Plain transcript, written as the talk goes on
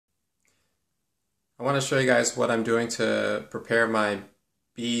I want to show you guys what I'm doing to prepare my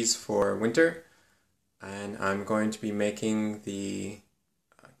bees for winter. And I'm going to be making the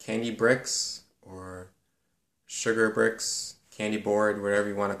candy bricks or sugar bricks, candy board, whatever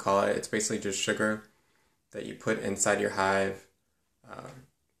you want to call it. It's basically just sugar that you put inside your hive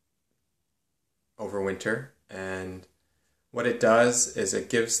over winter. And what it does is it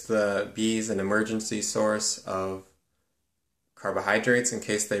gives the bees an emergency source of carbohydrates in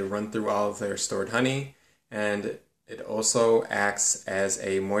case they run through all of their stored honey, and it also acts as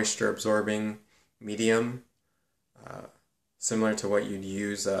a moisture absorbing medium, similar to what you'd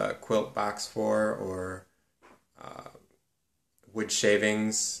use a quilt box for, or wood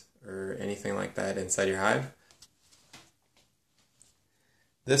shavings or anything like that inside your hive.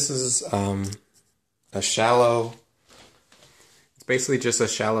 This is a shallow, it's basically just a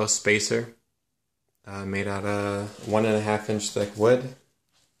shallow spacer made out of 1.5 inch thick wood,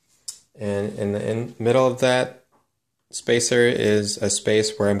 and in the middle of that spacer is a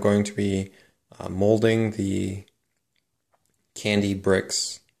space where I'm going to be molding the candy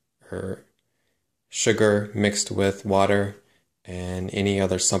bricks, or sugar mixed with water and any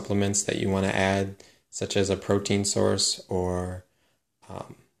other supplements that you want to add, such as a protein source or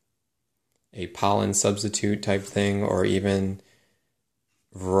a pollen substitute type thing, or even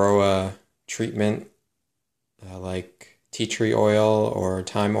varroa treatment like tea tree oil or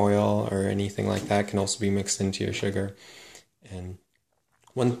thyme oil or anything like that can also be mixed into your sugar. And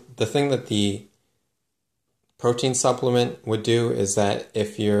the thing that the protein supplement would do is that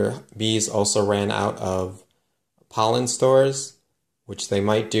if your bees also ran out of pollen stores, which they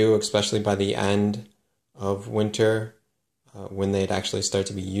might do, especially by the end of winter, when they'd actually start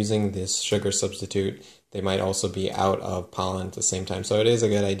to be using this sugar substitute, they might also be out of pollen at the same time. So it is a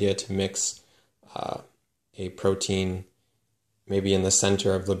good idea to mix a protein maybe in the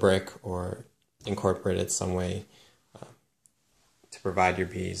center of the brick, or incorporate it some way to provide your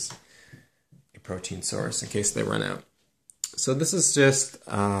bees a protein source in case they run out. So this is just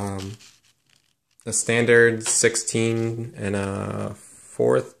a standard 16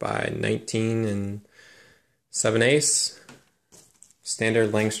 1/4 by 19 7/8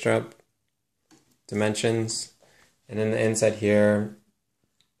 standard Langstroth dimensions, and in the inside here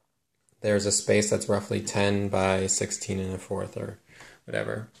there's a space that's roughly 10 by 16 1/4 or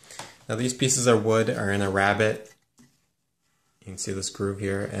whatever. Now these pieces of wood are in a rabbet. You can see this groove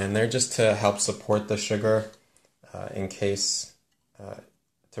here, and they're just to help support the sugar in case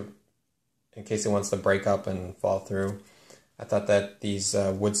it wants to break up and fall through. I thought that these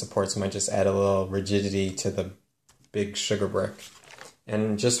wood supports might just add a little rigidity to the big sugar brick.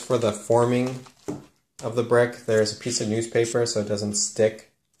 And just for the forming of the brick, there's a piece of newspaper so it doesn't stick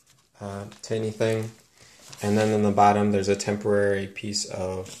to anything, and then in the bottom there's a temporary piece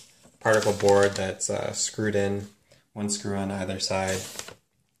of particle board that's screwed in, one screw on either side.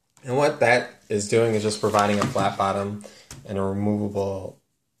 And what that is doing is just providing a flat bottom and a removable,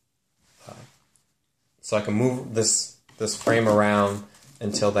 so I can move this frame around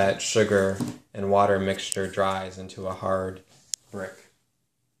until that sugar and water mixture dries into a hard brick.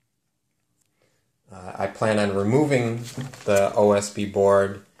 I plan on removing the OSB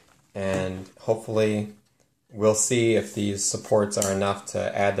board, and hopefully we'll see if these supports are enough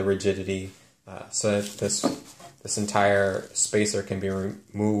to add the rigidity so that this entire spacer can be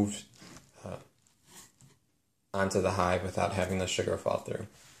removed onto the hive without having the sugar fall through.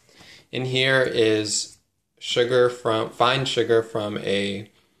 In here is fine sugar from a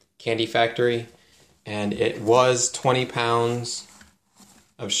candy factory, and it was 20 pounds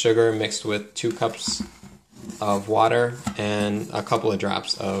of sugar mixed with 2 cups of water and a couple of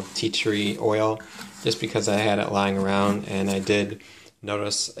drops of tea tree oil, just because I had it lying around, and I did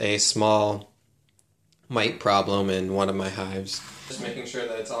notice a small mite problem in one of my hives. Just making sure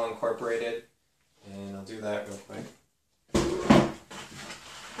that it's all incorporated, and I'll do that real quick.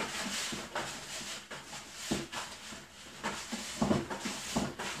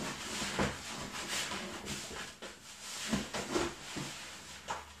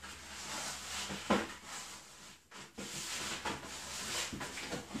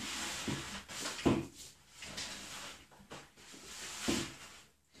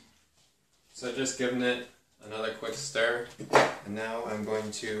 So just giving it another quick stir, and now I'm going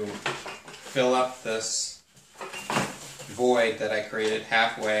to fill up this void that I created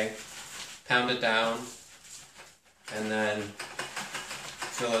halfway, pound it down, and then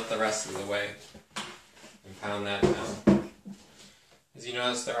fill it the rest of the way, and pound that down. As you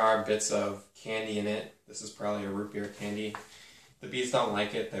notice, there are bits of candy in it. This is probably a root beer candy. The bees don't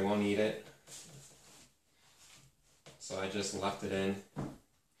like it, they won't eat it, so I just left it in.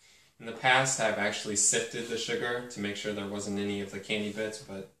 In the past, I've actually sifted the sugar to make sure there wasn't any of the candy bits,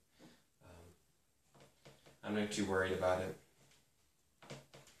 but I'm not too worried about it.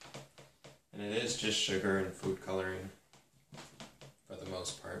 And it is just sugar and food coloring for the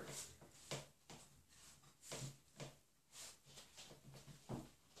most part.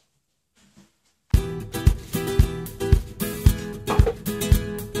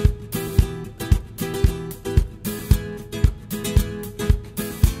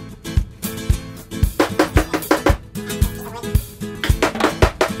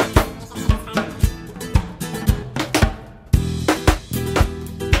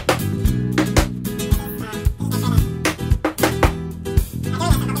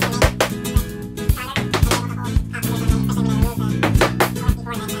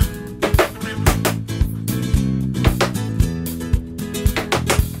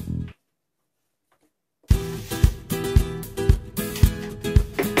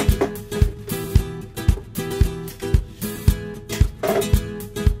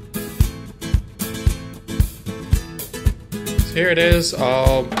 Here it is,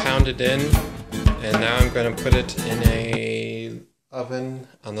 all pounded in, and now I'm going to put it in a oven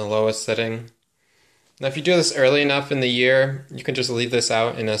on the lowest setting. Now if you do this early enough in the year, you can just leave this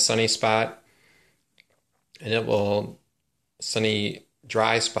out in a sunny spot, and it will,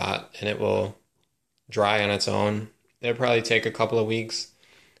 dry spot, and it will dry on its own. It'll probably take a couple of weeks.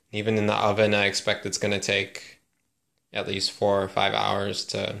 Even in the oven, I expect it's going to take at least 4 or 5 hours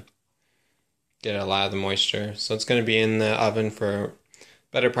to get a lot of the moisture. So it's going to be in the oven for a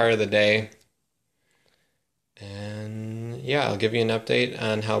better part of the day. And yeah, I'll give you an update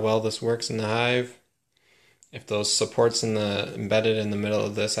on how well this works in the hive. If those supports embedded in the middle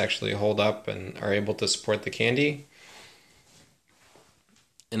of this actually hold up and are able to support the candy.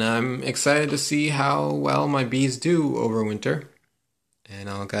 And I'm excited to see how well my bees do over winter. And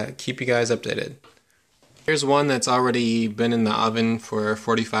I'll keep you guys updated. Here's one that's already been in the oven for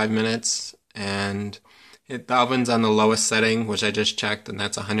 45 minutes. And the oven's on the lowest setting, which I just checked, and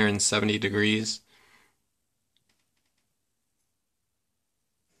that's 170 degrees.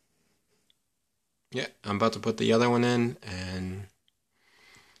 Yeah, I'm about to put the other one in and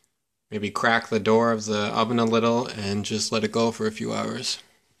maybe crack the door of the oven a little and just let it go for a few hours.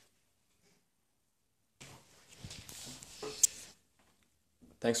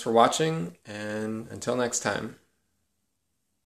 Thanks for watching, and until next time.